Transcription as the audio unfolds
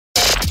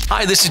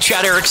Hi, this is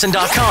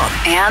Erickson.com.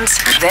 And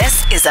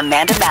this is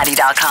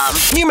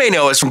AmandaMadi.com. You may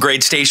know us from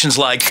great stations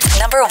like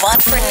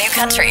 #1 for New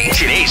Country,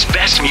 Today's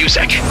Best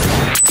Music,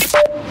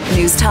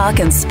 News Talk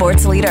and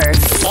Sports Leader,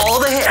 All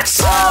the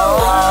Hits,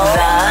 All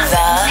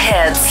the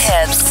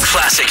hits,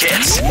 Classic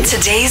Hits,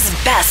 Today's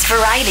Best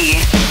Variety,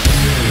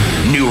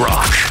 New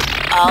Rock,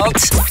 Alt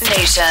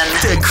Nation,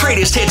 the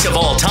greatest hits of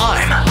all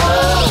time.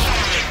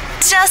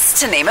 just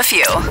to name a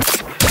few.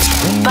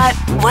 But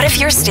what if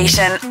your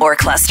station or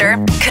cluster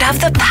could have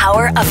the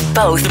power of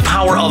both? The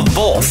power of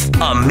both,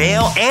 a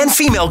male and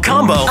female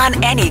combo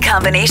On any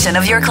combination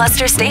of your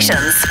cluster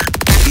stations.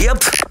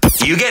 Yep,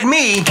 you get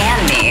me.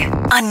 And me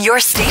on your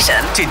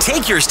station To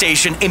take your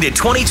station into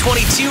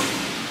 2022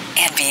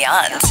 and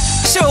beyond.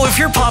 So if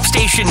your pop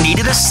station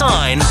needed a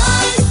sign,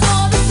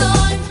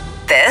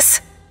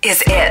 This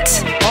is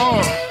it.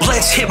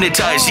 let's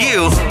hypnotize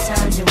you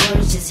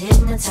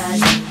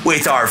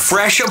with our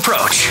fresh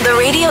approach. The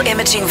radio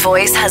imaging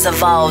voice has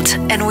evolved,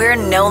 and we're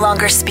no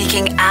longer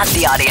speaking at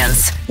the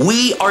audience.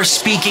 We are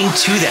speaking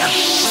to them.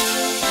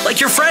 Like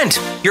your friend,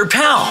 your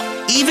pal,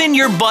 even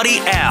your buddy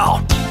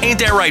Al. Ain't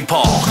that right,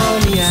 Paul?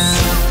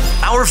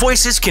 Our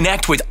voices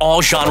connect with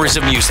all genres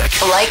of music.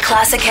 Like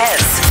classic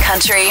hits,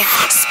 country,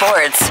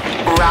 sports,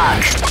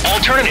 rock.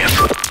 Alternative,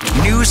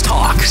 news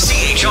talk,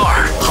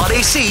 CHR, Hot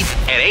AC,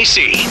 and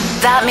AC.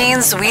 That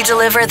means we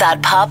deliver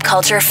that pop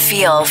culture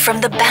feel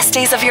from the best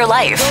days of your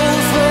life.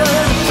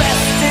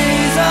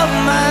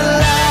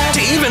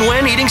 To even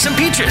when eating some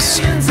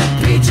peaches.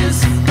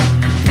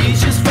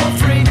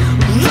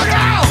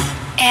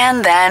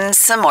 And then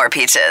some more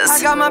peaches.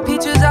 I got my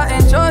peaches out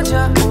in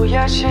Georgia. Oh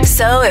yeah, shit.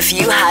 So if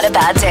you had a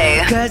bad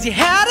day, 'Cause you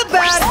had a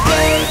bad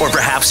day. Or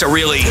perhaps a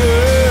really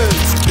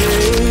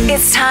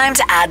it's time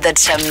to add the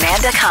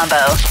Chamanda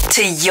combo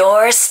to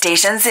your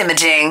station's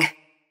imaging.